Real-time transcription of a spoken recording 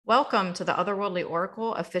Welcome to the Otherworldly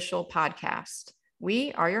Oracle official podcast.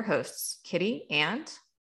 We are your hosts, Kitty and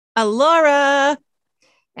Alora.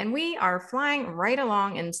 And we are flying right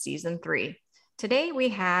along in season 3. Today we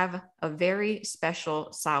have a very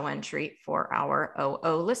special Samhain treat for our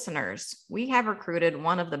OO listeners. We have recruited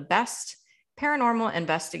one of the best paranormal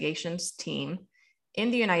investigations team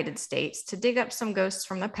in the United States to dig up some ghosts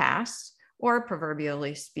from the past, or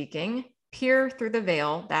proverbially speaking, peer through the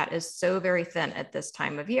veil that is so very thin at this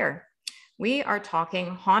time of year. We are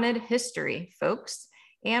talking haunted history, folks,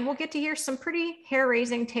 and we'll get to hear some pretty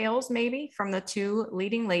hair-raising tales maybe from the two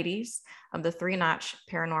leading ladies of the Three Notch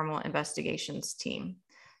Paranormal Investigations team.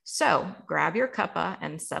 So grab your cuppa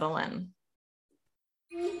and settle in.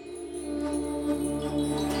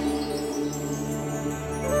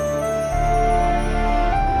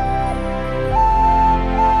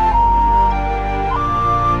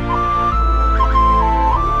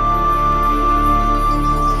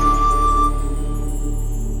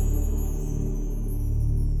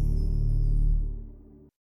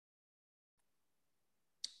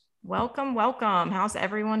 Welcome, welcome. How's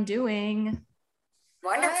everyone doing?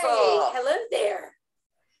 Wonderful. Hi. Hello there.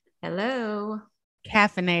 Hello.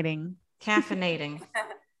 Caffeinating.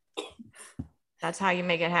 That's how you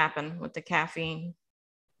make it happen with the caffeine.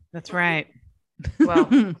 That's right.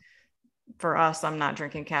 Well, for us, I'm not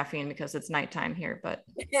drinking caffeine because it's nighttime here, but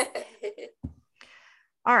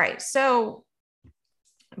all right. So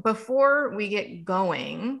before we really get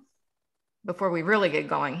going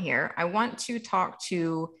here, I want to talk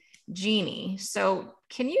to Jeannie. So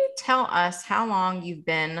can you tell us how long you've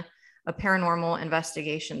been a paranormal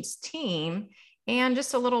investigations team and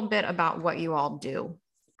just a little bit about what you all do?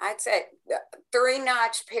 I'd say Three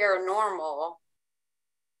Notch Paranormal,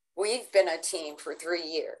 we've been a team for 3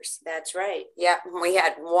 years. That's right. Yeah, we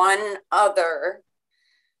had one other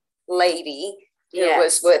lady who Yes.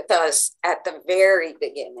 was with us at the very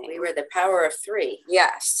beginning. We were the power of 3.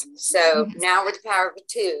 Yes, so now we're the power of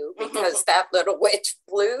 2 because that little witch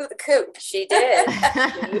blew the coop. She did.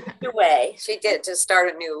 She moved away. She did, to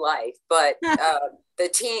start a new life. But the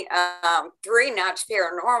team, Three Notch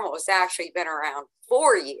Paranormal, has actually been around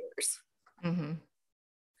 4 years. Mm-hmm.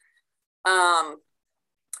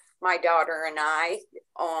 My daughter and I,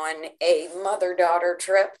 on a mother-daughter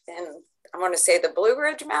trip in, I want to say, the Blue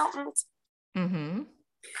Ridge Mountains. Mm-hmm.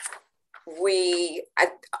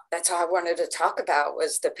 That's all I wanted to talk about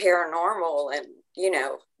was the paranormal and,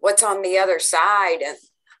 what's on the other side. And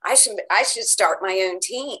I should start my own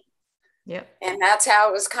team. Yep. And that's how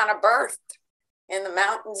it was kind of birthed in the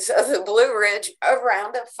mountains of the Blue Ridge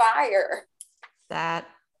around a fire. That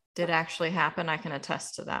did actually happen. I can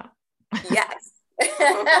attest to that. Yes.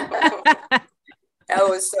 That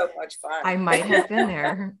was so much fun. I might have been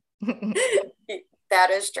there. That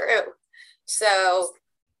is true. So,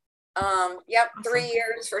 3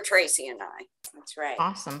 years for Tracy and I. That's right.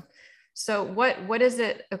 Awesome. So what is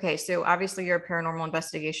it? Okay. So obviously you're a paranormal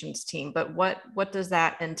investigations team, but what does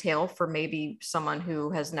that entail for maybe someone who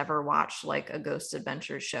has never watched like a Ghost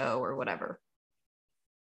Adventures show or whatever?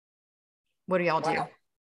 What do y'all do?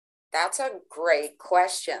 That's a great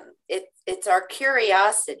question. It's our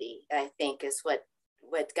curiosity, I think, is what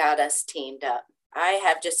got us teamed up. I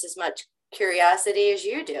have just as much curiosity as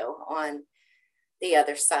you do on the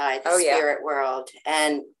other side, the spirit world.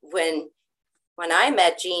 And when I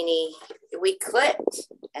met Jeannie, we clicked,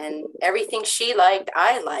 and everything she liked,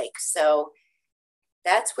 I like. So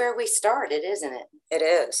that's where we started, isn't it? It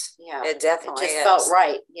is. Yeah. It definitely just is. felt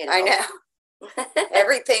right. I know.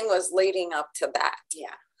 Everything was leading up to that.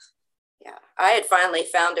 Yeah. I had finally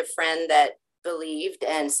found a friend that believed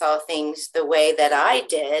and saw things the way that I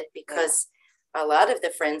did, because a lot of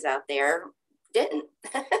the friends out there didn't,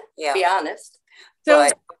 to be honest. So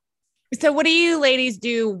what do you ladies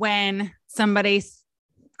do when somebody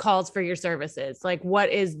calls for your services? Like,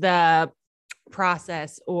 what is the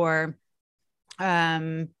process, or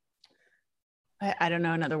I don't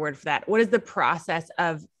know another word for that. What is the process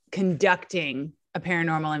of conducting a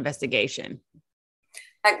paranormal investigation?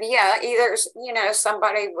 Either,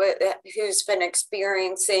 somebody who's been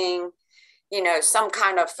experiencing, some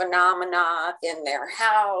kind of phenomena in their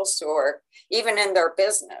house or even in their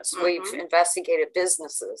business. Mm-hmm. We've investigated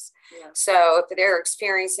businesses. Yeah. So if they're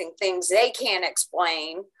experiencing things they can't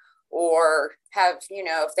explain, or have,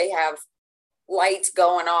 if they have lights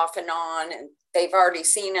going off and on and they've already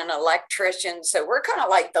seen an electrician. So we're kind of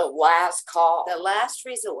like the last call. The last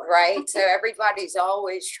resort. Right? So everybody's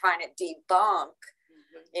always trying to debunk,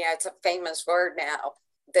 it's a famous word now,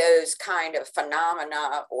 those kind of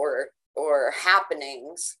phenomena or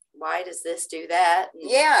happenings. Why does this do that?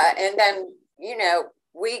 Yeah. And then,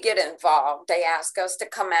 we get involved. They ask us to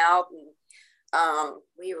come out and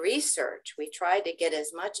we research. We try to get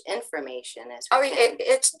as much information as we can.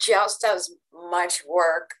 It's just as much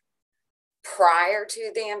work prior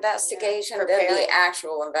to the investigation than the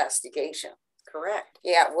actual investigation. Correct.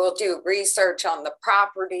 Yeah, we'll do research on the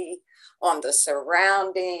property, on the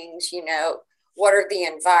surroundings, you know, what are the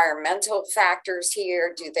environmental factors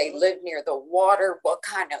here? Do they live near the water? What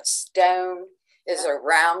kind of stone is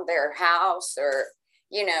around their house? Or,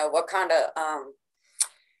 you know, what kind of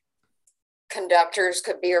conductors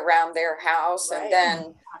could be around their house? Right. And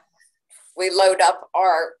then we load up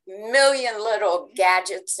our million little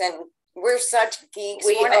gadgets, and we're such geeks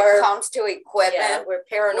when it comes to equipment. Yeah, we're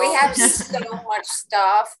paranoid. We have so much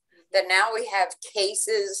stuff that now we have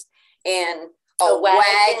cases and a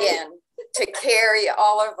wagon to carry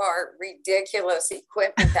all of our ridiculous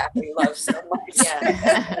equipment that we love so much.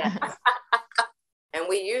 Yeah. And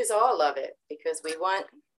we use all of it because we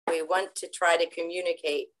want to try to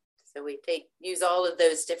communicate. So we use all of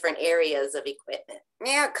those different areas of equipment.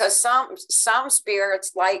 Yeah, because some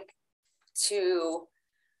spirits like to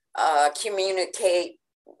communicate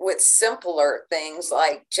with simpler things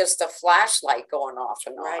like just a flashlight going off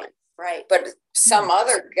and on. Right. But some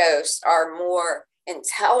other ghosts are more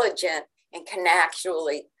intelligent and can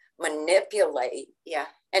actually manipulate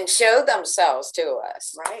and show themselves to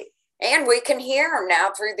us. Right. And we can hear them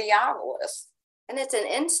now through the obelisk. And it's an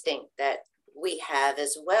instinct that we have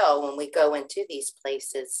as well when we go into these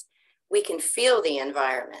places. We can feel the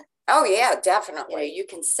environment. Oh, yeah, definitely. You know, you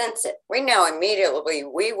can sense it. We know immediately.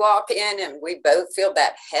 We walk in and we both feel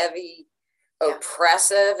that heavy,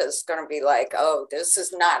 oppressive. It's going to be like, oh, this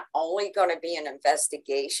is not only going to be an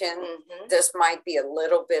investigation. Mm-hmm. This might be a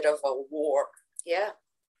little bit of a war. Yeah,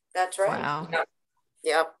 that's right. Wow.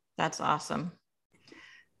 Yep. That's awesome.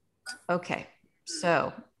 Okay.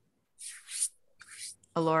 So,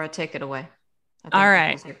 Alora, take it away. All right.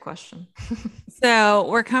 That was your question. So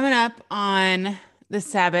we're coming up on the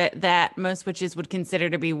Sabbath that most witches would consider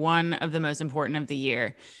to be one of the most important of the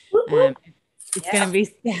year. It's going to be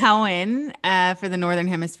Samhain for the Northern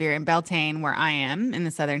Hemisphere and Beltane, where I am in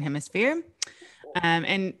the Southern Hemisphere.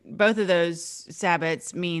 And both of those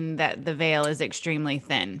Sabbats mean that the veil is extremely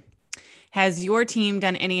thin. Has your team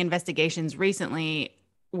done any investigations recently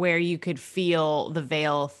where you could feel the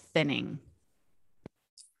veil thinning?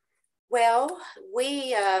 Well,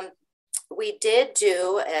 we did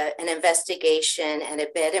do an investigation at a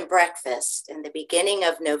bed and breakfast in the beginning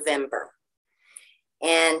of November.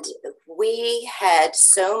 And we had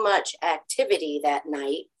so much activity that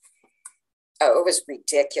night. Oh, it was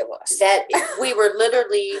ridiculous. That we were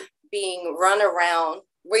literally being run around.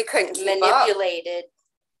 We couldn't keep manipulated.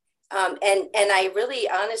 And I really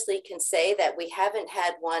honestly can say that we haven't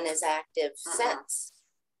had one as active since.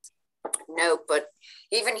 No, but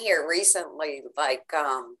even here recently, like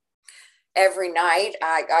every night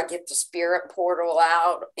I get the spirit portal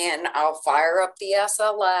out and I'll fire up the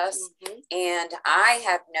SLS. Mm-hmm. And I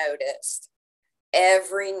have noticed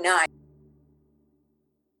every night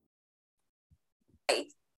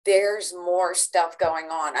there's more stuff going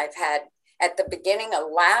on. I've had at the beginning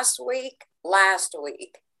of last week,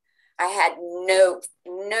 I had no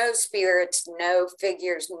spirits, no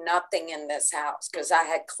figures, nothing in this house because I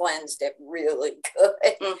had cleansed it really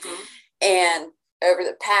good. Mm-hmm. And over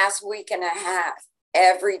the past week and a half,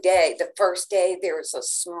 every day, the first day, there was a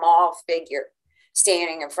small figure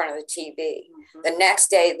standing in front of the TV. Mm-hmm. The next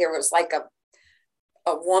day, there was like a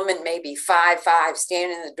woman, maybe 5'5",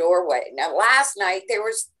 standing in the doorway. Now, last night, there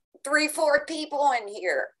was 3-4 people in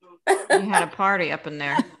here. You had a party up in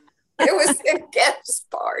there. It was a guest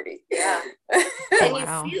party. Yeah. And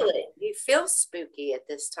wow. You feel it. You feel spooky at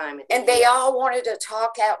this time. And they all wanted to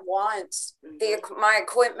talk at once. Mm-hmm. My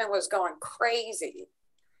equipment was going crazy.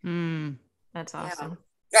 That's awesome.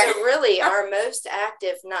 Yeah. So really, our most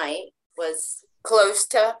active night was close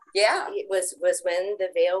to, it was when the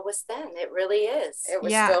veil was thin. It really is. It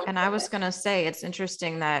was and I was going to say, it's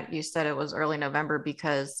interesting that you said it was early November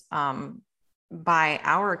because by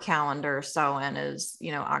our calendar, Samhain is,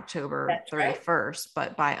 October 31st, right.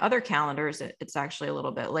 But by other calendars, it's actually a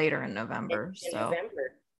little bit later in November. In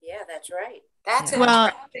November. Yeah, that's right. That's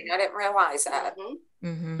interesting. I didn't realize that. Mm-hmm.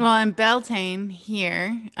 Mm-hmm. Well, in Beltane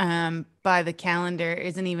here, by the calendar,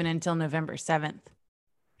 isn't even until November 7th.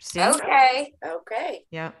 See? Okay.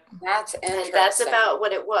 Yep. That's interesting. And that's about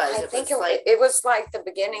what it was. I think it was like the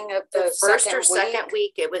beginning of the first or second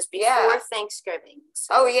week. It was before Thanksgiving.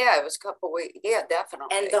 So. Oh yeah, it was a couple weeks. Yeah,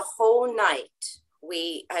 definitely. And the whole night,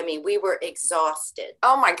 we were exhausted.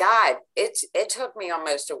 Oh my God, it took me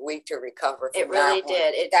almost a week to recover from It really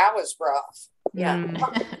did. That was rough. Yeah.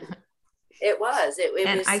 It was. It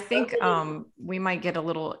and was. I think we might get a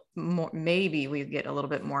little more, maybe we get a little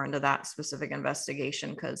bit more into that specific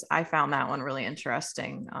investigation, because I found that one really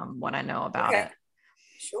interesting, what I know about it.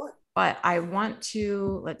 Sure. But I want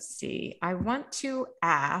to, let's see, I want to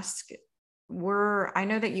ask, I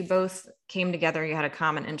know that you both came together, you had a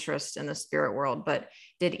common interest in the spirit world, but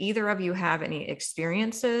did either of you have any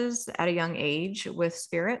experiences at a young age with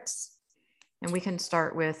spirits? And we can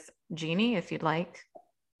start with Jeannie, if you'd like.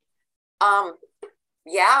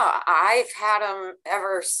 Yeah, I've had them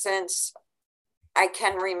ever since I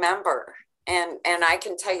can remember. And I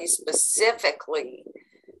can tell you specifically,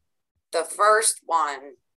 the first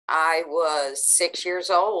one, I was 6 years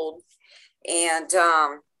old, and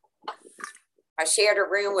I shared a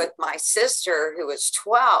room with my sister who was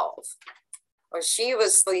 12. Well, she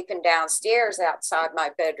was sleeping downstairs outside my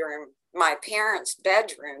bedroom, my parents'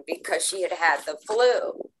 bedroom, because she had had the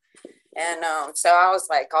flu. And so I was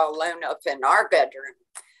like all alone up in our bedroom.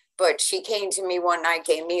 But she came to me one night,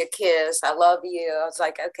 gave me a kiss. I love you. I was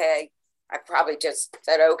like, okay. I probably just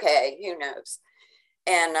said, okay, who knows?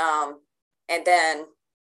 And then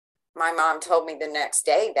my mom told me the next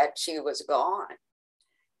day that she was gone.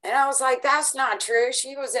 And I was like, that's not true.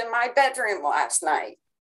 She was in my bedroom last night.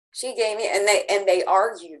 She gave me, and they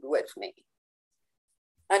argued with me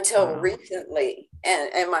until recently.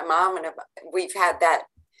 And my mom and we've had that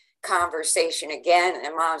conversation again.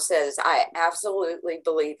 And Mom says, I absolutely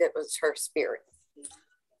believe it was her spirit.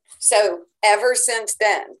 So ever since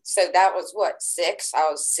then, so that was what, 6?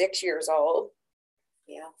 I was 6 years old.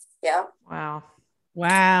 Yeah. Yeah. Wow.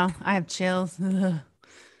 I have chills. Yeah.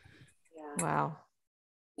 Wow.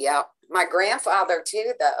 Yeah. My grandfather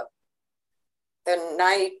too, though. The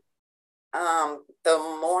night, the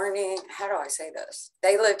morning, how do I say this?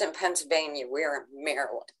 They lived in Pennsylvania. We're in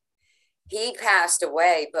Maryland. He passed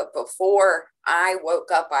away, but before I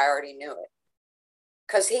woke up, I already knew it,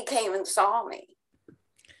 because he came and saw me.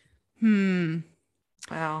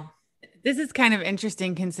 Wow. This is kind of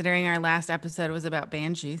interesting, considering our last episode was about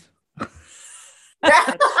banshees.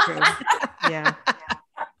 That's true. Yeah.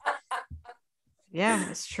 Yeah,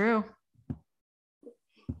 it's true.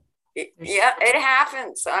 Yeah, it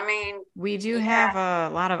happens. I mean, we do have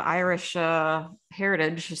a lot of Irish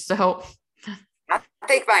heritage, so I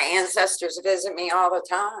think my ancestors visit me all the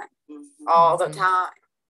time. All the time.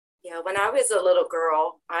 Yeah, when I was a little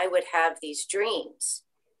girl, I would have these dreams,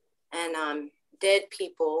 and dead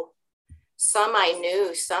people, some I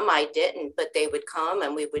knew, some I didn't, but they would come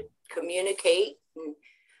and we would communicate. And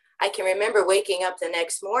I can remember waking up the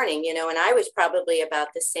next morning, and I was probably about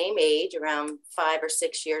the same age, around 5 or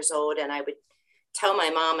 6 years old. And I would tell my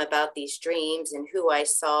mom about these dreams and who I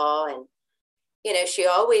saw. And, she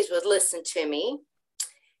always would listen to me.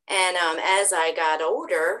 And as I got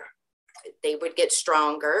older, they would get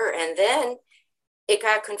stronger. And then it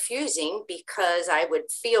got confusing, because I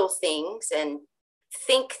would feel things and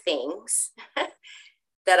think things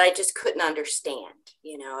that I just couldn't understand.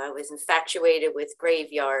 I was infatuated with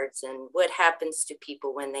graveyards and what happens to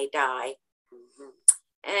people when they die.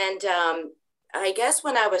 And I guess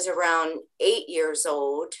when I was around 8 years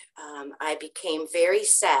old, I became very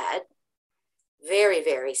sad, very,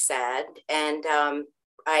 very sad. And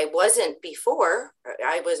I wasn't before.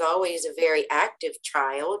 I was always a very active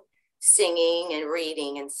child, singing and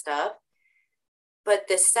reading and stuff. But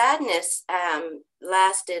the sadness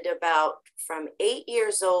lasted about from 8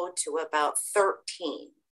 years old to about 13.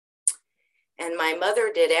 And my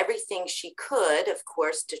mother did everything she could, of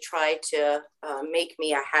course, to try to make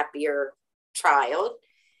me a happier child.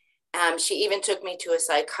 She even took me to a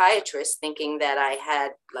psychiatrist, thinking that I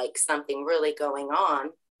had like something really going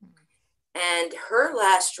on. And her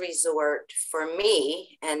last resort for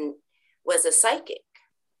me was a psychic.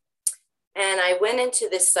 And I went into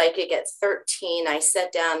this psychic at 13. I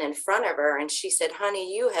sat down in front of her and she said,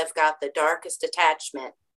 honey, you have got the darkest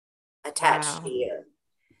attachment attached to you.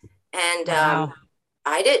 And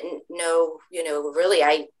I didn't know, really,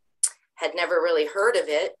 I had never really heard of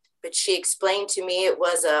it, but she explained to me it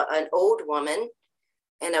was an old woman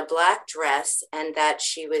in a black dress, and that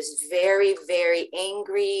she was very, very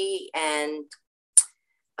angry and,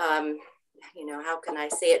 how can I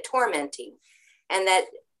say it, tormenting, and that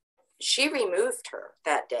she removed her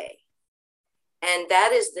that day. And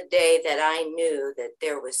that is the day that I knew that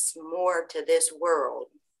there was more to this world.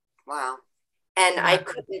 Wow. And I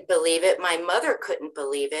couldn't believe it. My mother couldn't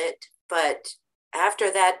believe it. But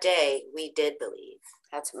after that day, we did believe.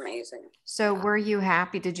 That's amazing. So were you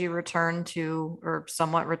happy? Did you return to, or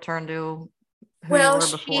somewhat return to who you were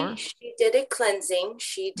before? She did a cleansing.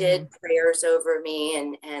 She did prayers over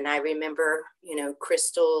me. And I remember,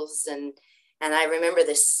 crystals and And I remember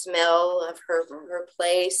the smell of her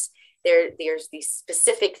place. There's these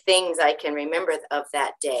specific things I can remember of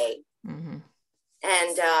that day. Mm-hmm.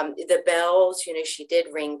 And the bells, she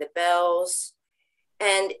did ring the bells.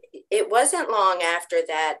 And it wasn't long after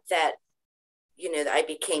that I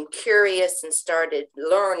became curious and started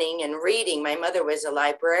learning and reading. My mother was a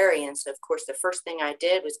librarian. So, of course, the first thing I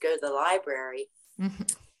did was go to the library. Mm-hmm.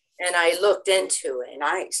 And I looked into it.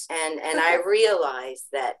 Nice. And I realized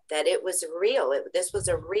that it was real. This was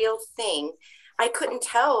a real thing. I couldn't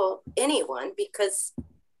tell anyone because,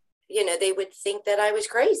 they would think that I was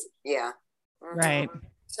crazy. Yeah. Right.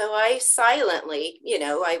 So I silently,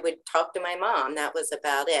 I would talk to my mom. That was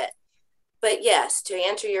about it. But yes, to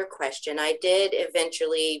answer your question, I did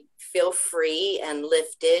eventually feel free and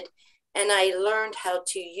lifted. And I learned how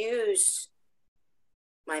to use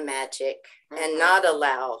my magic and not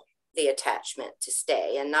allow the attachment to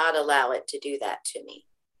stay and not allow it to do that to me.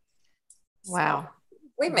 Wow.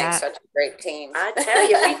 We make such a great team. I tell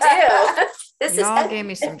you, we do. Y'all gave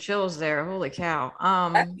me some chills there. Holy cow.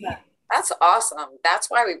 That's awesome. That's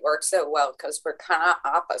why we work so well, because we're kind of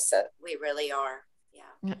opposite. We really are.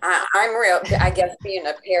 Yeah. I guess being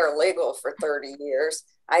a paralegal for 30 years,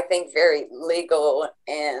 I think very legal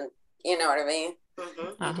and you know what I mean?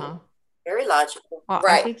 Mm-hmm. Uh-huh. Very logical. Well,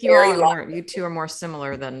 right. I think you two are more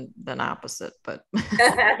similar than opposite, but.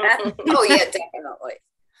 Oh yeah, definitely.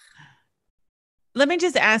 Let me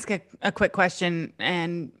just ask a quick question,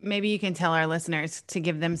 and maybe you can tell our listeners to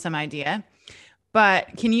give them some idea.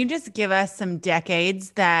 But can you just give us some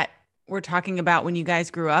decades that we're talking about when you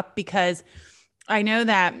guys grew up? Because I know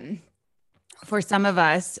that for some of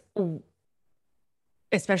us,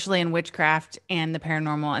 especially in witchcraft and the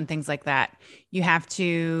paranormal and things like that, you have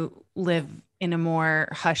to live in a more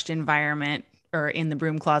hushed environment, or in the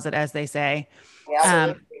broom closet, as they say.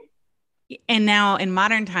 Yeah. And now in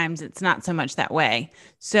modern times, it's not so much that way.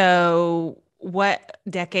 So what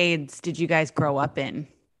decades did you guys grow up in?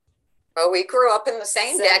 Oh, we grew up in the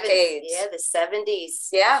same decades. Yeah, the 70s.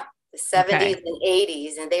 Yeah. The 70s and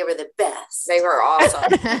 80s, and they were the best. They were awesome.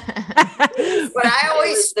 But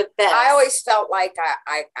I always felt like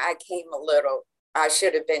I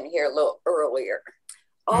should have been here a little earlier.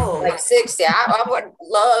 Oh, like 60. I would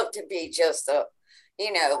love to be just a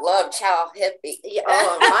love child hippie. Yeah,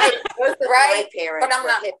 both of my parents but I'm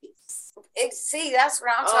not hippies. See, that's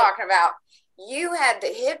what I'm talking about. You had the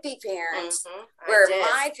hippie parents, where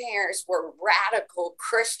my parents were radical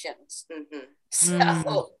Christians. Mm-hmm.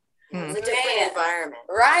 So it's a different environment,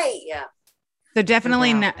 right? Yeah. So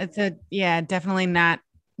definitely not. Definitely not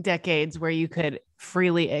decades where you could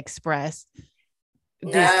freely express.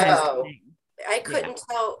 No. Kinds of things. I couldn't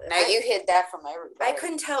tell. No, you hid that from everybody. I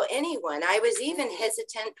couldn't tell anyone. I was even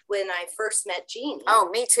hesitant when I first met Jeannie. Oh,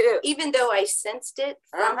 me too. Even though I sensed it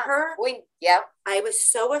from her. I was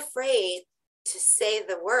so afraid to say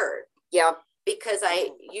the word. Yep. Because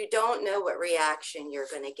you don't know what reaction you're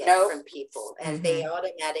going to get from people, and they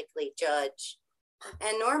automatically judge,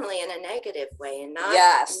 and normally in a negative way, and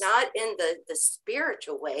not in the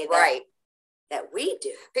spiritual way that we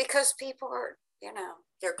do. Because people are,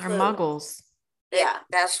 they're muggles. Yeah,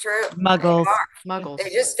 that's true. Muggles. They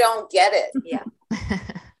just don't get it. Yeah.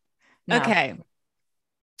 No. Okay.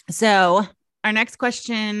 So our next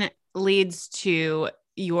question leads to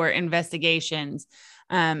your investigations.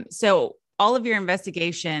 So all of your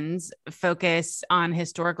investigations focus on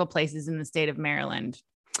historical places in the state of Maryland.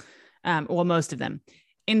 Well, most of them.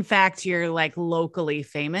 In fact, you're like locally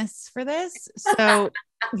famous for this. So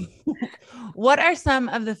what are some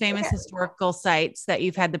of the famous historical sites that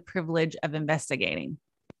you've had the privilege of investigating?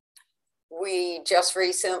 We just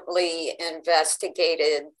recently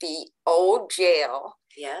investigated the old jail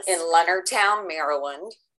in Leonardtown,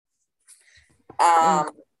 Maryland.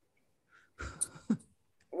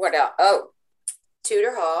 What else? Oh,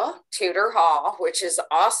 Tudor Hall, which is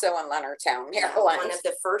also in Leonardtown, Maryland. One of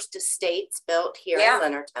the first estates built here in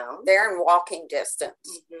Leonardtown. They're in walking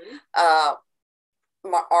distance.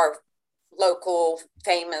 Our local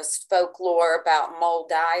famous folklore about Moll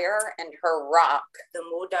Dyer and her rock. The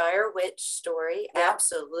Moll Dyer witch story. Yep.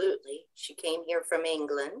 Absolutely. She came here from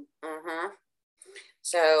England.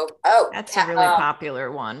 So, that's a really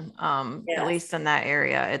popular one. At least in that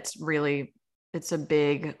area, it's a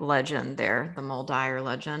big legend there, the Moll Dyer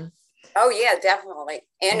legend. Oh yeah, definitely.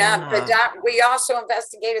 And we also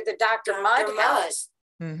investigated the Dr. Mudd house.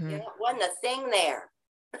 Yeah, wasn't a thing there.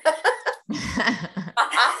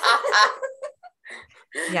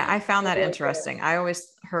 Yeah, I found that interesting. I always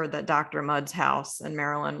heard that Dr. Mudd's house in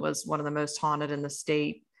Maryland was one of the most haunted in the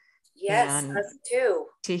state. Yes, us too.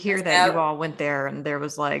 To hear that you all went there and there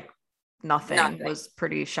was like nothing was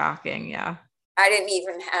pretty shocking. Yeah. I didn't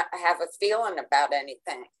even have a feeling about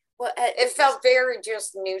anything. Well, it felt very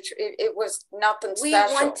just neutral. It was nothing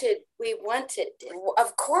special. We wanted it.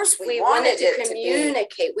 Of course we wanted to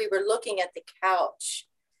communicate. We were looking at the couch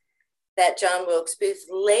that John Wilkes Booth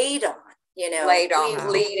laid on,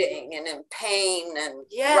 bleeding and in pain and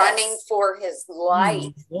running for his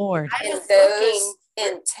life. Lord. And those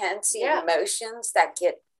intense emotions that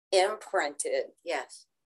get imprinted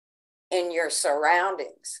in your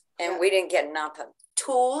surroundings. And we didn't get nothing.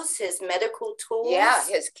 Tools, his medical tools. Yeah,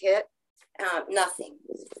 his kit. Nothing.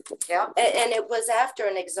 Yeah. And it was after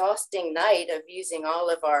an exhausting night of using all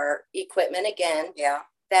of our equipment again. Yeah.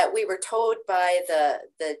 That we were told by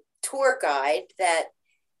the tour guide that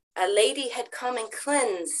a lady had come and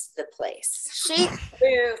cleansed the place. She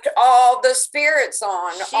moved all the spirits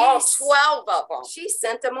on, all 12 of them. She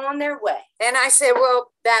sent them on their way. And I said,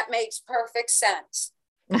 well, that makes perfect sense.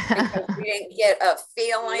 Because we didn't get a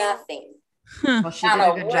feeling. Nothing. Well, she did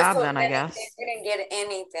a good job then, I guess. We didn't get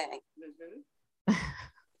anything.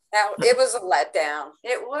 It was a letdown.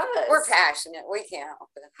 It was. We're passionate. We can't help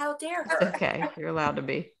it. How dare her? Okay, you're allowed to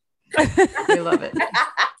be. We love it.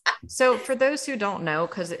 So for those who don't know,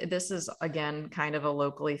 because this is, again, kind of a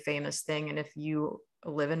locally famous thing, and if you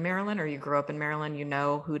live in Maryland or you grew up in Maryland, you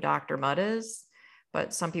know who Dr. Mudd is,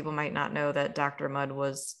 but some people might not know that Dr. Mudd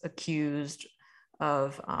was accused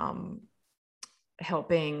of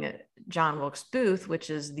helping John Wilkes Booth,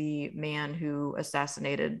 which is the man who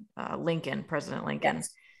assassinated President Lincoln.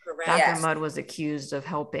 Yes, Dr. Mudd was accused of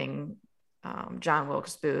helping John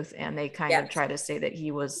Wilkes Booth, and they kind of try to say that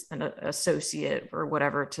he was an associate or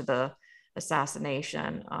whatever to the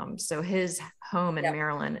assassination. So his home in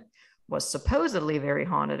Maryland was supposedly very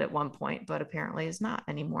haunted at one point, but apparently is not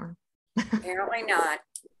anymore. Apparently not.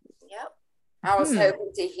 Yep. I was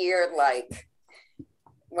hoping to hear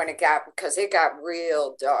when because it got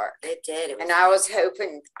real dark. It did. And I was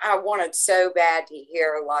hoping, I wanted so bad to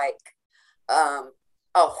hear a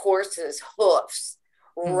horse's hoofs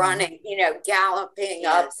running, galloping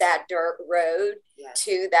up that dirt road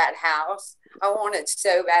to that house. I wanted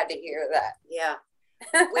so bad to hear that. Yeah.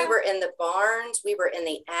 We were in the barns. We were in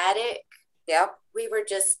the attic. Yep. We were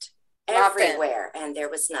just everywhere, and there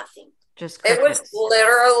was nothing. Just it was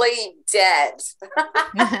literally dead.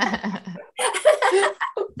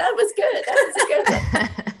 That was good. That was a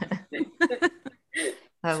good one.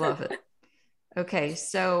 I love it. Okay,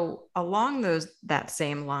 so along that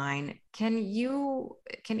same line, can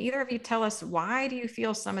either of you tell us, why do you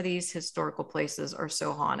feel some of these historical places are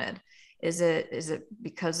so haunted? Is it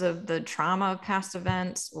because of the trauma of past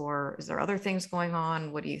events, or is there other things going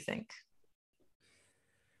on? What do you think?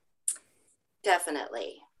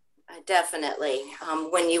 Definitely.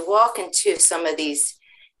 When you walk into some of these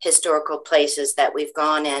historical places that we've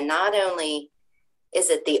gone in, not only is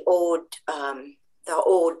it the old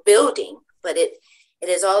building, but it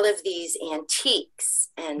is all of these antiques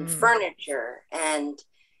and furniture and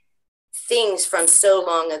things from so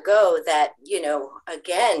long ago that,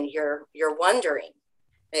 again, you're wondering,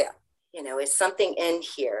 is something in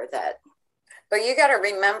here that. But you got to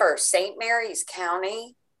remember, St. Mary's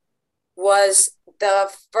County was the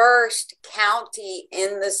first county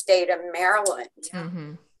in the state of Maryland.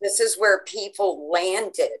 Mm-hmm. This is where people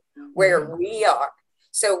landed, where we are.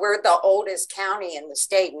 So we're the oldest county in the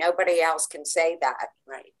state. Nobody else can say that.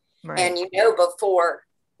 Right. And before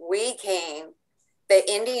we came,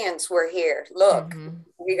 the Indians were here. Look,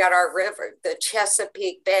 we got our river, the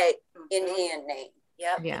Chesapeake Bay Indian name.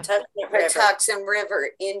 Yep. Yeah. Patuxent River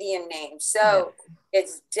Indian name. So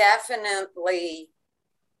it's definitely,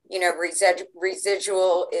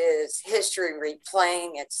 residual is history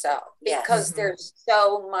replaying itself, because there's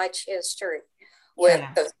so much history with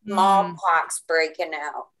the smallpox breaking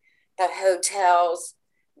out, the hotels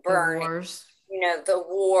burning, the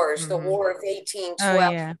wars, the War of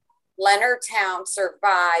 1812. Leonardtown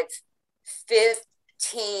survived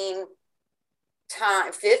 15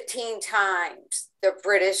 times the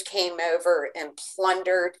British came over and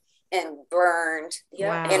plundered and burned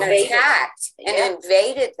and attacked and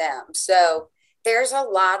invaded them. So there's a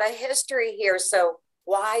lot of history here. So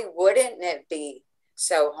why wouldn't it be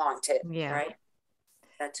so haunted? Yeah. Right.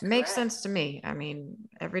 That makes sense to me. I mean,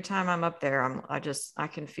 every time I'm up there, I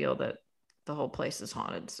can feel that the whole place is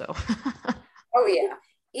haunted. So. Oh yeah.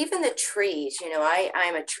 Even the trees,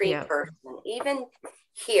 I'm a tree person. Even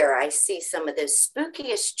here, I see some of the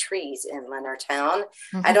spookiest trees in Leonardtown.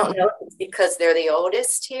 I don't know if it's because they're the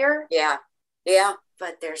oldest here. Yeah.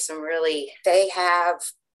 But there's some really. They have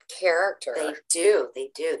character. They do.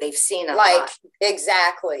 They've seen a lot.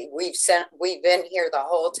 Exactly. We've been here the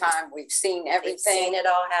whole time. We've seen everything. We've seen it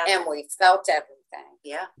all happen. And we felt everything. everything.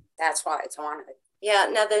 Yeah. That's why it's haunted. Yeah.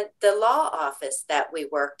 Now the law office that we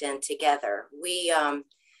worked in together, we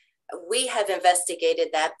have investigated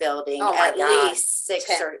that building at least 6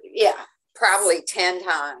 or probably 10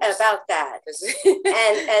 times. About that.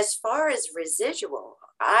 And as far as residual,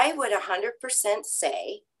 I would 100%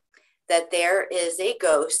 say that there is a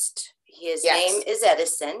ghost. His name is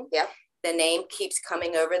Edison. Yep. The name keeps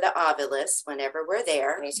coming over the obelisk whenever we're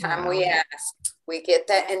there. Anytime we ask, we get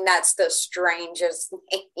that. And that's the strangest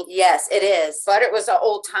name. Yes, it is. But it was an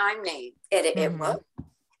old time name. It was.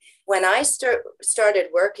 When I started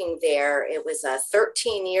working there, it was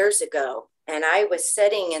 13 years ago. And I was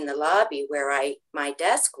sitting in the lobby where my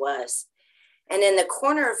desk was. And in the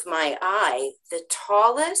corner of my eye, the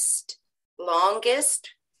tallest,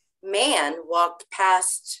 longest man walked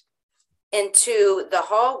past into the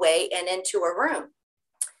hallway and into a room.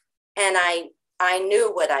 And I knew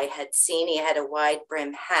what I had seen. He had a wide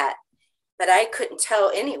brim hat, but I couldn't tell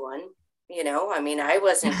anyone, I mean, I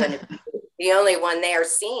wasn't going to be the only one there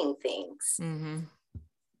seeing things. Mm-hmm.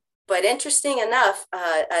 But interesting enough,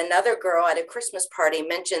 another girl at a Christmas party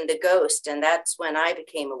mentioned the ghost, and that's when I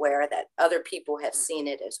became aware that other people have seen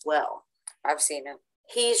it as well. I've seen it.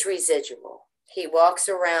 He's residual. He walks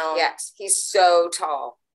around. Yes, he's so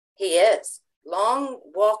tall. He is. Long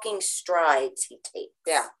walking strides he takes.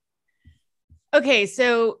 Yeah. Okay,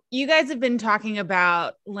 so you guys have been talking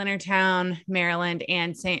about Leonardtown, Maryland,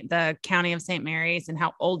 and the county of St. Mary's and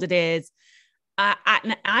how old it is.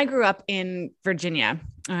 I grew up in Virginia,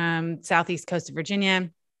 southeast coast of Virginia,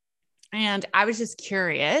 and I was just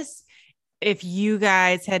curious if you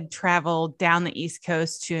guys had traveled down the East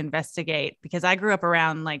Coast to investigate, because I grew up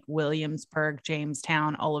around like Williamsburg,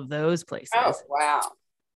 Jamestown, all of those places. Oh, wow.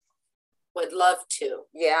 Would love to.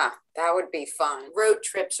 Yeah, that would be fun. Road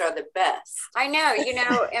trips are the best. I know,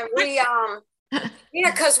 and we,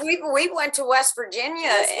 because we went to West Virginia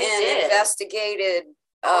and investigated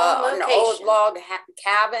an old log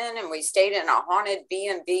cabin, and we stayed in a haunted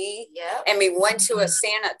B&B. Yeah. And we went to a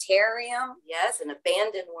sanitarium. Yes, an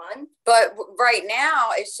abandoned one. But right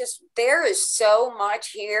now, it's just, there is so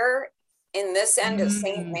much here in this end of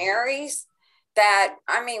St. Mary's that,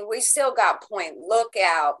 I mean, we still got Point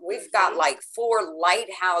Lookout. We've got like 4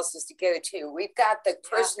 lighthouses to go to. We've got the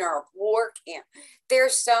prisoner of war camp.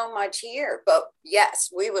 There's so much here, but yes,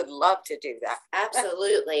 we would love to do that.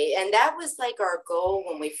 Absolutely. And that was like our goal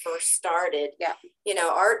when we first started. Yeah.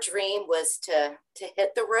 Our dream was to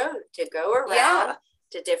hit the road, to go around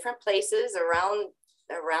to different places around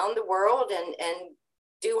the world and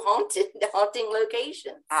do haunting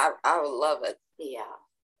locations. I would love it. Yeah.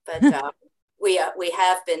 But we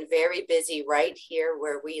have been very busy right here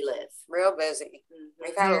where we live. Real busy. Mm-hmm.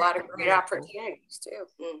 We've had a lot of great opportunities too.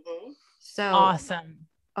 Mm-hmm. So awesome.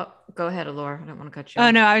 Oh, go ahead, Alora. I don't want to cut you off.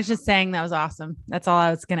 Oh, no, I was just saying that was awesome. That's all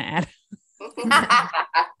I was going to add.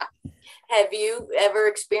 Have you ever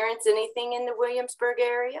experienced anything in the Williamsburg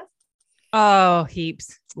area? Oh,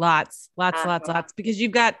 heaps. Lots. Because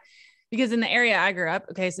in the area I grew up,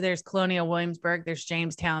 okay, so there's Colonial Williamsburg, there's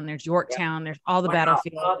Jamestown, there's Yorktown, there's all the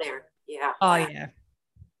battlefields. All there. Yeah. Oh, yeah.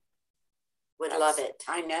 Would love it.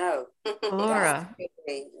 I know. Alora.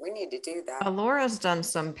 We need to do that. Alora's done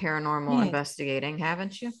some paranormal investigating,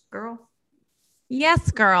 haven't you, girl?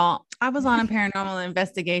 Yes, girl. I was on a paranormal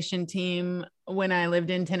investigation team when I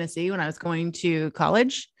lived in Tennessee when I was going to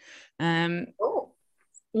college.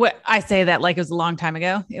 What I say that like it was a long time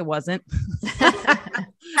ago. It wasn't.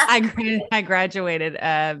 I graduated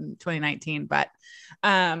 2019, but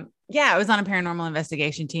I was on a paranormal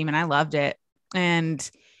investigation team and I loved it. And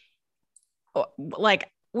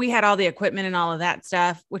like we had all the equipment and all of that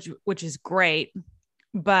stuff, which is great,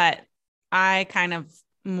 but I kind of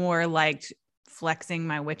more liked flexing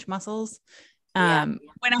my witch muscles when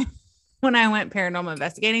I went paranormal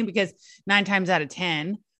investigating, because 9 times out of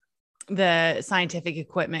 10 the scientific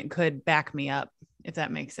equipment could back me up, if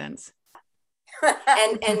that makes sense.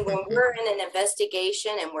 and when we're in an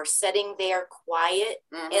investigation and we're sitting there quiet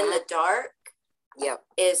in the dark,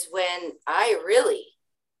 is when I really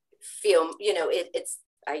feel, it's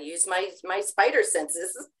I use my spider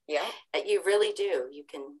senses. Yeah, you really do. You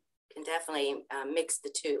can definitely mix the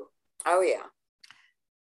two. Oh yeah.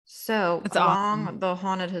 So along the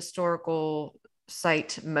haunted historical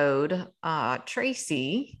site mode,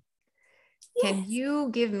 Tracy, can you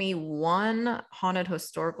give me one haunted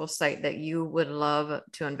historical site that you would love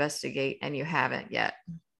to investigate and you haven't yet?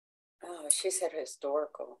 Oh, she said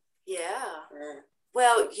historical. Yeah.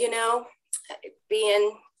 Well,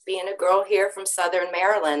 being a girl here from Southern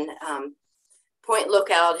Maryland, Point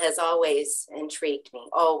Lookout has always intrigued me,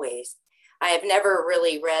 always. I have never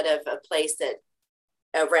really read of a place that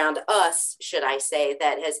around us, should I say,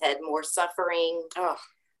 that has had more suffering,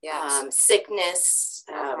 sickness,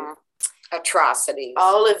 atrocities.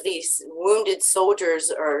 All of these wounded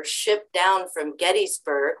soldiers are shipped down from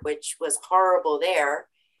Gettysburg, which was horrible there,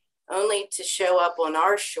 only to show up on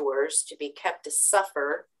our shores to be kept to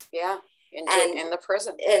suffer. Yeah, in the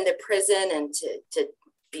prison. In the prison, and to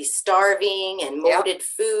be starving and molded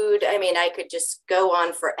food. I mean, I could just go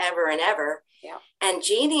on forever and ever. Yeah. And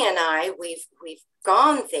Jeannie and I, we've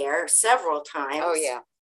gone there several times. Oh, yeah.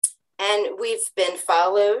 And we've been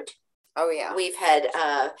followed. Oh, yeah. We've had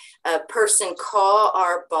a person call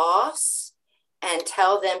our boss and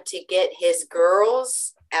tell them to get his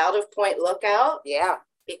girls out of Point Lookout. Yeah.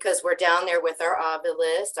 Because we're down there with our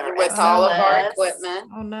obelisk, with all of our equipment.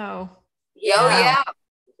 Oh, no. Yeah. Oh, yeah.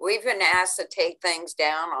 We've been asked to take things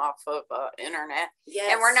down off of internet.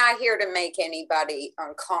 Yes. And we're not here to make anybody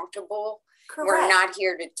uncomfortable. Correct. We're not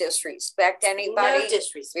here to disrespect anybody. No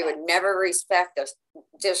disrespect. We would never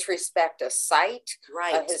disrespect a site,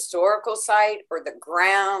 right, a historical site, or the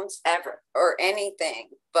grounds, ever, or anything.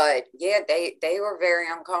 But yeah, they were very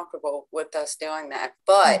uncomfortable with us doing that.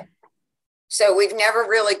 But so we've never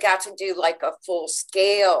really got to do like a full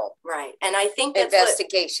scale, right? And I think that's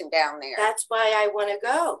investigation down there. That's why I want to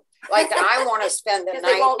go. Like I want to spend the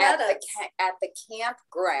night at the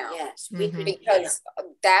campground. Yes, because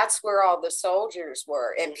that's where all the soldiers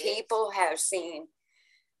were, and people have seen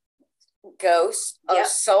ghosts of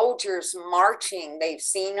soldiers marching. They've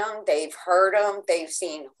seen them, they've heard them, they've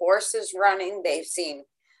seen horses running, they've seen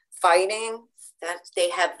fighting. That they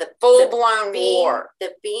have the full-blown war.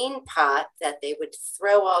 The bean pot that they would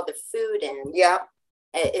throw all the food in. Yeah.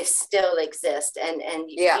 It still exists, and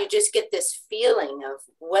you just get this feeling of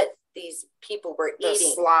what these people were eating, the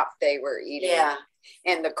slop they were eating. Yeah.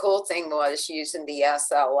 And the cool thing was, using the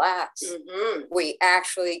SLS, we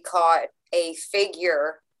actually caught a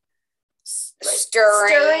figure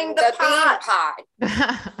stirring the bean pot.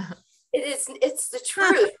 It's the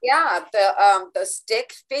truth. Yeah, the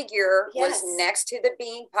stick figure was next to the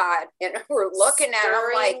bean pot, and we're looking at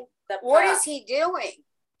him like, what is he doing?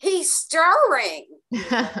 He's stirring.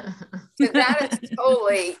 So that is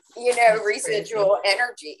totally, residual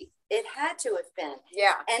energy. It had to have been.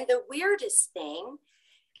 Yeah. And the weirdest thing,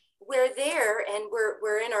 we're there and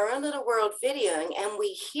we're in our own little world videoing, and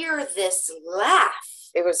we hear this laugh.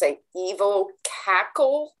 It was an evil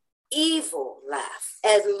cackle. Evil laugh.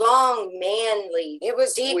 As long, manly. It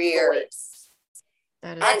was deep weird. Voice.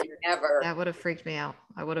 That would have freaked me out.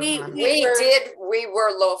 I would have. We were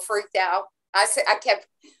a little freaked out. I kept,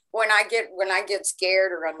 when I get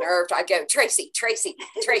scared or unnerved, I go, Tracy. Did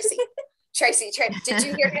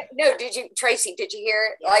you hear it? No, Tracy, did you hear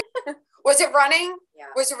it? Yeah. Like, was it running? Yeah.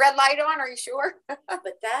 Was the red light on? Are you sure?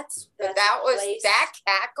 But that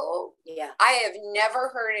cackle. Yeah. I have never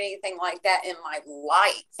heard anything like that in my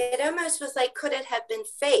life. It almost was like, could it have been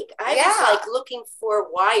fake? I was like looking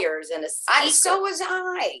for wires and a speaker. So was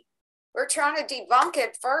I. We're trying to debunk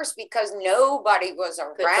it first because nobody was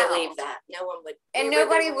around. Could believe that. No one would. And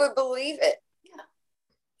nobody would believe it. Yeah.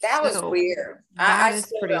 That was weird. I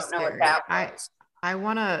still don't know what that was. I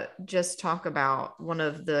want to just talk about one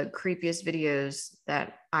of the creepiest videos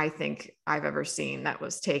that I think I've ever seen that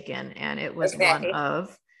was taken. And it was one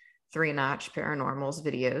of Three Notch Paranormal's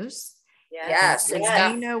videos. Yes. Do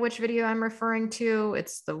you know which video I'm referring to?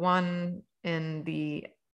 It's the one in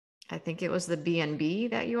I think it was the B&B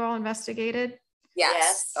that you all investigated.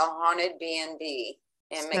 Yes. The haunted B&B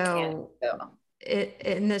in Mechanicsville.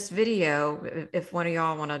 In this video, if one of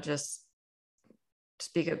y'all want to just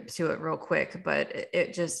speak to it real quick, but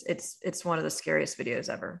it's one of the scariest videos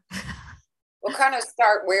ever. We'll kind of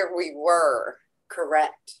start where we were.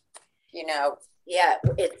 Correct. Yeah,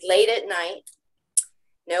 it's late at night.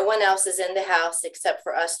 No one else is in the house except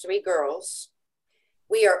for us three girls.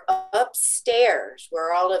 We are upstairs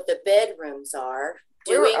where all of the bedrooms are.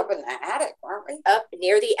 We were up in the attic, weren't we? Up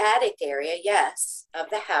near the attic area, yes, of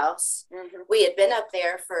the house. Mm-hmm. We had been up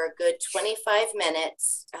there for a good 25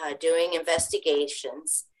 minutes doing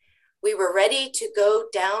investigations. We were ready to go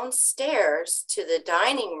downstairs to the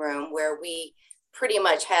dining room where we pretty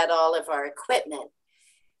much had all of our equipment.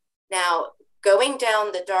 Now, going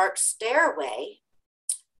down the dark stairway,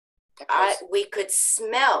 we could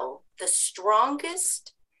smell the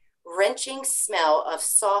strongest wrenching smell of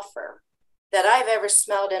sulfur that I've ever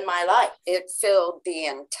smelled in my life. It filled the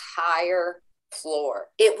entire floor.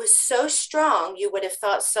 It was so strong, you would have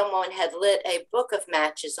thought someone had lit a book of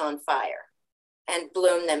matches on fire and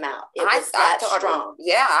blown them out. It was that strong.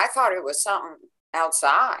 I thought it was something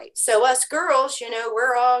outside. So us girls,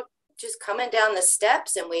 we're all just coming down the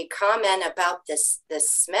steps and we comment about this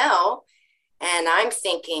smell. And I'm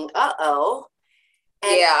thinking, uh-oh.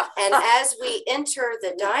 And, yeah. And as we enter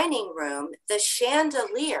the dining room, the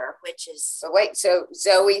chandelier, which is... So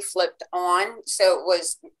Zoe flipped on. So it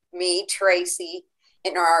was me, Tracy,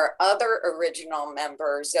 and our other original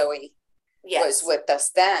member, Zoe, was with us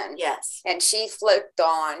then. Yes. And she flipped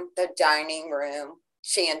on the dining room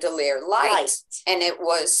chandelier light. And it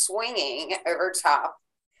was swinging over top.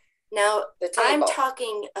 Now, the table. I'm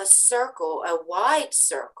talking a circle, a wide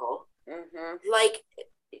circle,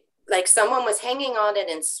 like someone was hanging on it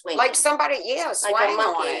and swinging. Like somebody, swinging like a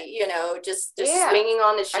monkey, on it. Just swinging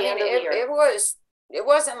on the chandelier. I mean, it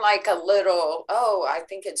wasn't like a little, I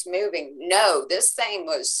think it's moving. No, this thing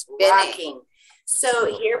was spinning. Rocking.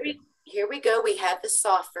 So here we go. We have the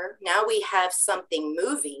saucer. Now we have something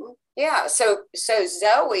moving. Yeah. So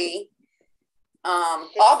Zoe,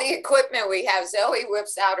 all the equipment we have, Zoe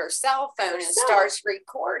whips out her cell phone and starts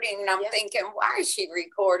recording. And I'm thinking, why is she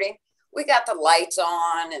recording? We got the lights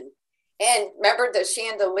on and remember the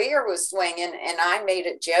chandelier was swinging and I made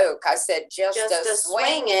a joke. I said, just a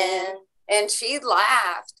swinging. And she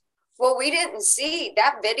laughed. Well, we didn't see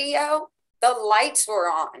that video. The lights were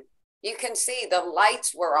on. You can see the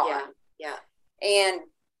lights were on. Yeah. And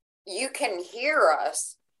you can hear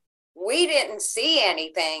us. We didn't see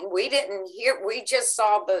anything. We didn't hear. We just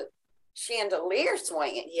saw the chandelier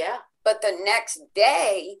swinging. Yeah. But the next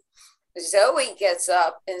day, Zoe gets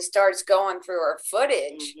up and starts going through her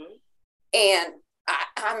footage. And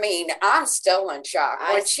I mean, I'm still in shock.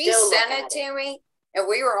 When she sent it to me and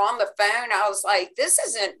we were on the phone, I was like, this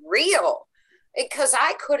isn't real. Because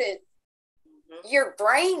I couldn't, your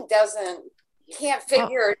brain can't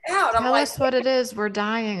figure it out. Tell us what it is. We're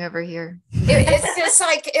dying over here. It's just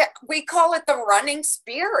like, we call it the running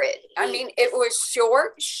spirit. I mean, it was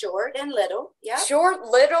short and little. Yeah. Short,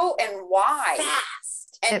 little, and wide. Fast.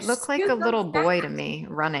 And it looked like a little boy to me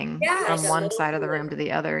running from one side of the room to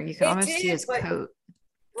the other. You can almost see his coat.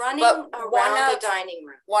 Running around the dining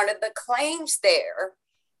room. One of the claims there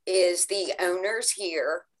is the owners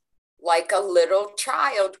here like a little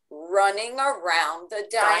child running around the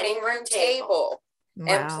dining room table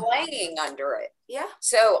and playing under it. Yeah.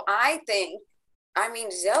 So I think,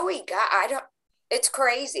 Zoe it's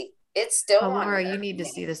crazy. It's still Laura, you need to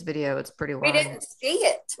see this video. It's pretty wild. We didn't see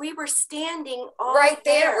it. We were standing all right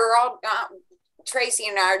there. We're all, Tracy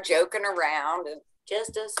and I are joking around and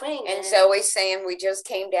just a swing. And Zoe's saying we just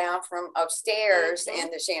came down from upstairs and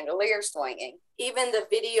the chandelier swinging. Even the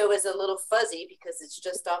video is a little fuzzy because it's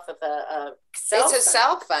just off of a cell phone. It's a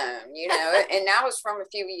cell phone, and that was from a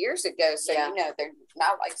few years ago. So, they're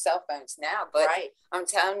not like cell phones now. But I'm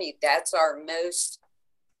telling you, that's our most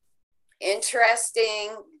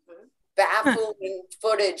interesting, baffling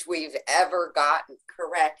footage we've ever gotten.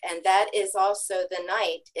 Correct. And that is also the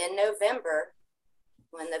night in November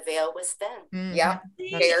when the veil was thin. Yeah.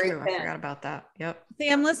 Very true. I forgot about that. Yep. See,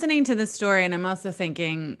 I'm listening to this story and I'm also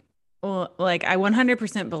thinking, well, like I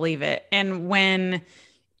 100% believe it. And when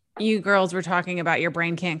you girls were talking about your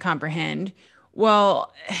brain can't comprehend,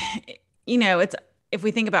 well, it's, if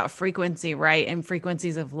we think about frequency, right? And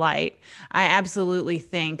frequencies of light, I absolutely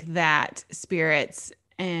think that spirits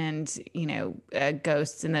and,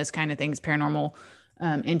 ghosts and those kind of things, paranormal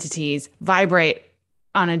entities vibrate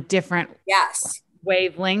on a different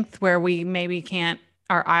wavelength where we maybe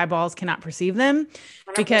our eyeballs cannot perceive them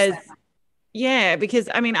 100%. because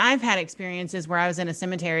I've had experiences where I was in a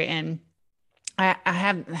cemetery and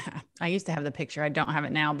I used to have the picture. I don't have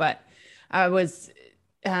it now, but I was,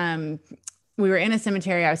 we were in a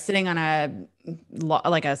cemetery. I was sitting on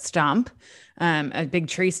a stump, a big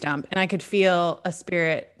tree stump, and I could feel a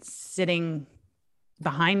spirit sitting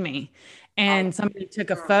behind me. And somebody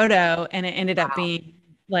took a photo and it ended up being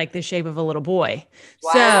like the shape of a little boy.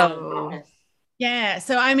 Wow. So yeah.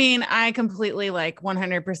 So, I completely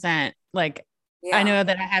 100%, I know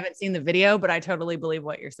that I haven't seen the video, but I totally believe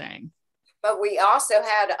what you're saying. But we also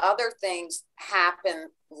had other things happen.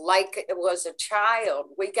 Like it was a child.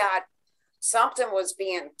 Something was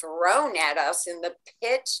being thrown at us in the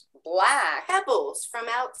pitch black. Pebbles from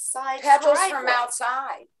outside.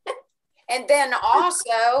 And then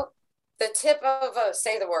also the tip of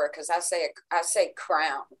say the word, because I say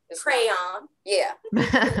crown. Crayon. Yeah.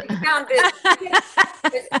 That's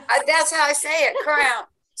how I say it, crown.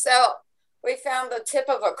 So we found the tip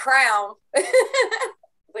of a crown.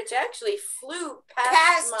 Which actually flew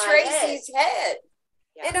past Tracy's head.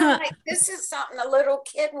 Yeah. And I'm like, this is something a little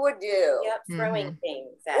kid would do. Yep, throwing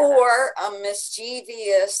things at or us. A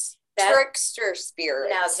mischievous trickster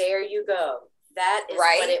spirit. Now there you go. That is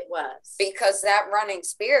what it was. Because that running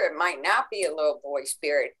spirit might not be a little boy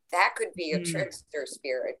spirit. That could be a trickster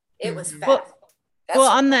spirit. It was fast. Well,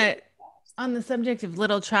 on On the subject of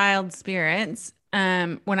little child spirits,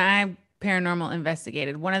 when I paranormal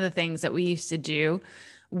investigated, one of the things that we used to do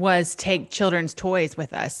was take children's toys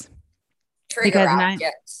with us. Trigger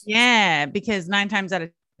objects. Because 9 times out of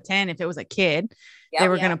 10, if it was a kid, they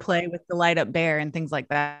were going to play with the light up bear and things like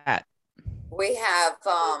that. We have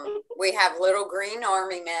little green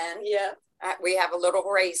army men. Yeah. We have a little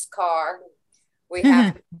race car. We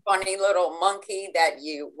have a funny little monkey that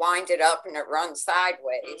you wind it up and it runs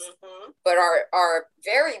sideways. Mm-hmm. But our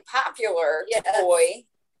very popular toy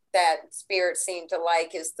that spirits seem to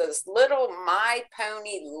like is this little My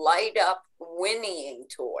Pony light up whinnying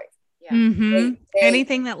toy. Yeah. Mm-hmm.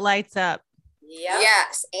 Anything that lights up. Yep.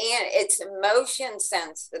 Yes. And it's motion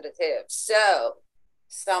sensitive. So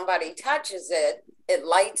somebody touches it, it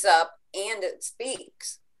lights up and it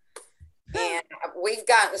speaks. And we've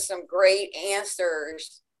gotten some great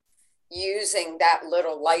answers using that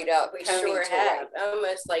little light up. We sure have.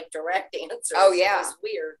 Almost like direct answers. Oh, yeah. It's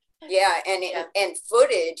weird. Yeah. And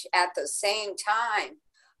footage at the same time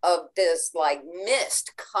of this like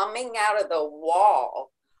mist coming out of the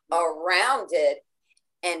wall around it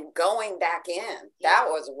and going back in. That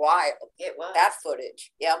was wild. It was. That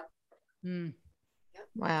footage. Yep. Mm.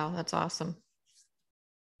 Wow. That's awesome.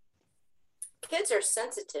 Kids are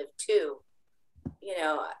sensitive too. You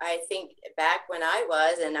know, I think back when I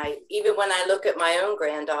was, and even when I look at my own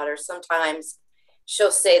granddaughter, sometimes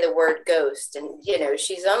she'll say the word ghost, and you know,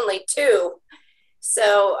 she's only 2.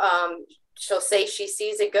 So she'll say she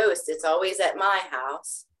sees a ghost. It's always at my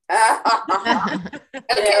house.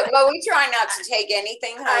 Okay, well, we try not to take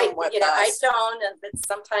anything home with us. I don't, but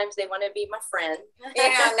sometimes they want to be my friend.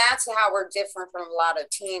 Yeah, and that's how we're different from a lot of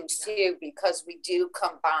teams too, because we do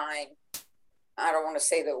combine, I don't want to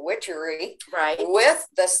say the witchery, right, with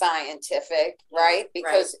the scientific, right?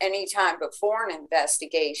 Because anytime before an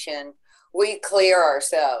investigation, we clear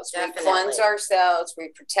ourselves, we cleanse ourselves, we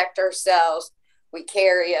protect ourselves. We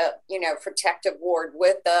carry a, protective ward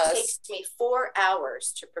with us. It takes me 4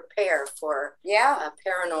 hours to prepare for a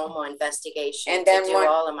paranormal investigation, and then do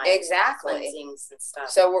all of my cleansings and stuff.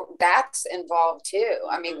 So that's involved too.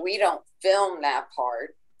 I mean, we don't film that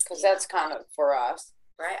part because that's kind of for us.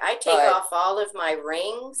 Right. I take off all of my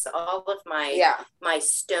rings, all of my my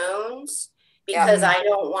stones, because I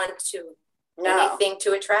don't want anything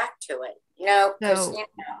to attract to it. No. So,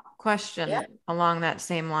 question along that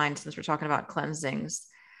same line, since we're talking about cleansings,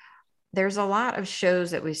 there's a lot of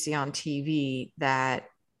shows that we see on TV that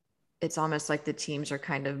it's almost like the teams are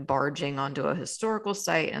kind of barging onto a historical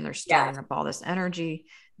site and they're stirring up all this energy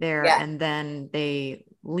there, and then they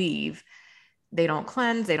leave. They don't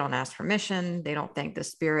cleanse, they don't ask permission, they don't thank the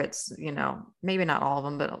spirits, maybe not all of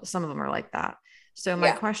them, but some of them are like that. So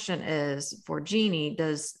my question is, for Jeannie,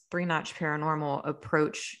 does Three Notch Paranormal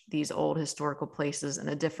approach these old historical places in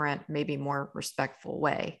a different, maybe more respectful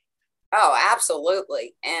way? Oh,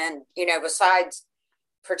 absolutely. And, besides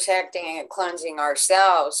protecting and cleansing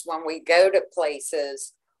ourselves, when we go to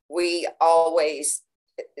places, we always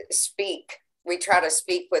speak. We try to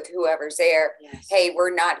speak with whoever's there. Yes. Hey,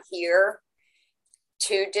 we're not here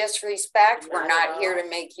to disrespect. We're not here to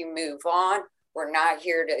make you move on. We're not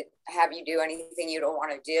here to have you do anything you don't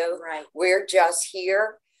want to do. Right. We're just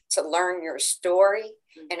here to learn your story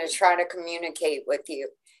and to try to communicate with you.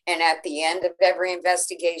 And at the end of every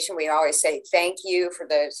investigation, we always say, thank you for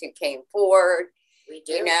those who came forward. We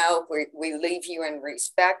do. We leave you in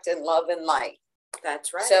respect and love and light.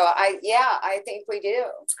 That's right. So I think we do.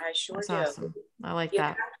 I sure That's do. Awesome. I like you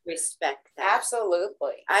that. Have to respect that.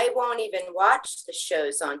 Absolutely. I won't even watch the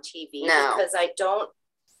shows on TV because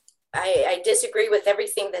I disagree with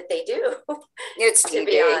everything that they do. It's to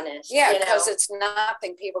be honest. Yeah, because it's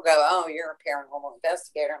nothing. People go, oh, you're a paranormal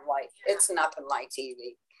investigator. I'm like, it's nothing like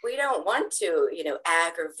TV. We don't want to,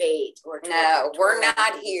 aggravate or no, we're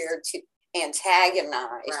not here to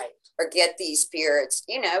antagonize or get these spirits,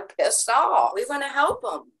 pissed off. We want to help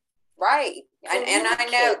them. Right. And I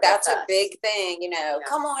know that's a big thing,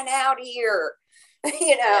 come on out here.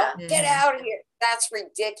 Get out of here. That's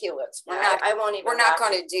ridiculous. We're not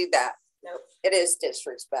going to do that. Nope. It is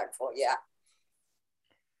disrespectful. Yeah.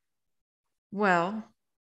 Well,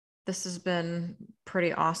 this has been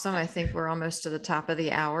pretty awesome. I think we're almost to the top of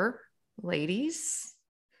the hour, ladies.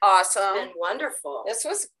 Awesome. It's been wonderful. This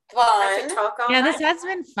was fun. This has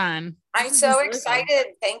been fun. I'm so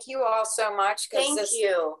excited. Thank you all so much. Thank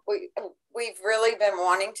you. We've really been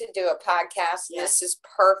wanting to do a podcast. Yes. This is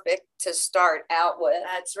perfect to start out with.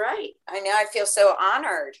 That's right. I know. I feel so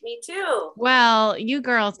honored. Me too. Well, you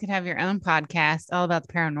girls could have your own podcast all about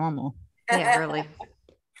the paranormal. Yeah, really.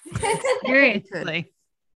 Seriously.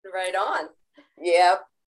 Right on. Yep.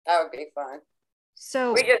 That would be fun.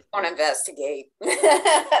 So we just want to investigate.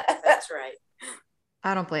 That's right.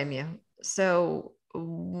 I don't blame you. So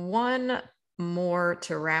one more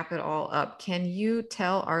to wrap it all up. Can you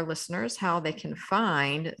tell our listeners how they can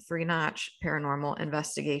find Three Notch Paranormal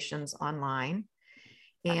Investigations online,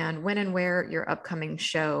 and when and where your upcoming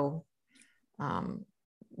show?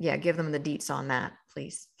 Give them the deets on that,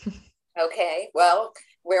 please. Okay. Well,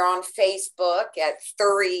 we're on Facebook at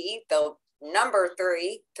Three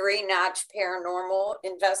Notch Paranormal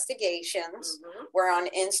Investigations. Mm-hmm. We're on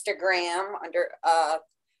Instagram under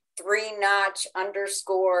Three Notch _1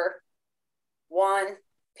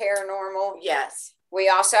 Paranormal. Yes. We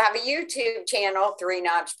also have a YouTube channel, Three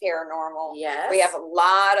Notch Paranormal. Yes. We have a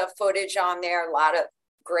lot of footage on there, a lot of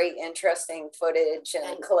great, interesting footage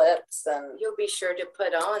and clips. And you'll be sure to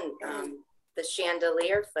put on the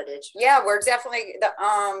chandelier footage. Yeah, we're definitely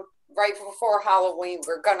right before Halloween.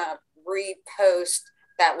 We're gonna repost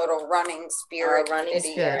that little running spirit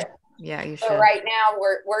video. Good. Yeah, you should. So right now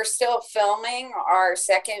we're still filming our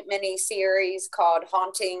second mini series called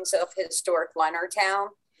Hauntings of Historic Leonardtown.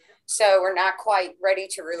 So we're not quite ready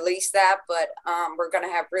to release that, but we're going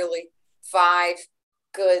to have really 5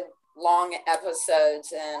 good long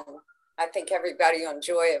episodes, and I think everybody will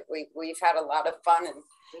enjoy it. We've had a lot of fun, and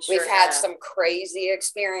we've had some crazy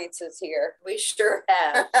experiences here. We sure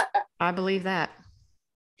have. I believe that.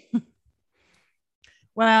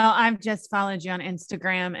 Well, I've just followed you on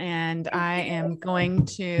Instagram, and I am going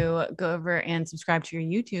to go over and subscribe to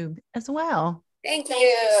your YouTube as well. Thank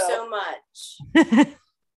you so much.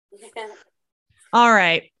 All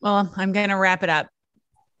right. Well, I'm going to wrap it up.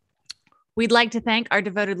 We'd like to thank our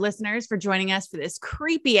devoted listeners for joining us for this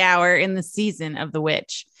creepy hour in the season of The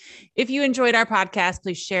Witch. If you enjoyed our podcast,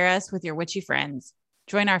 please share us with your witchy friends.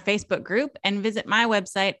 Join our Facebook group and visit my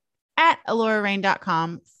website at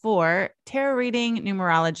alorarain.com for tarot reading,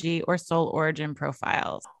 numerology, or soul origin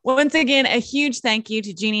profiles. Once again, a huge thank you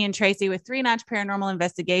to Jeannie and Tracy with Three Notch Paranormal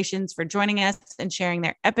Investigations for joining us and sharing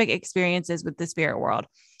their epic experiences with the spirit world.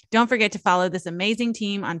 Don't forget to follow this amazing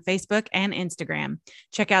team on Facebook and Instagram.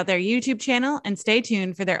 Check out their YouTube channel and stay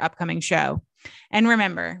tuned for their upcoming show. And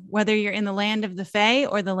remember, whether you're in the land of the Fae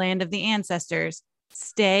or the land of the ancestors,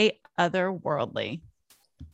 stay otherworldly.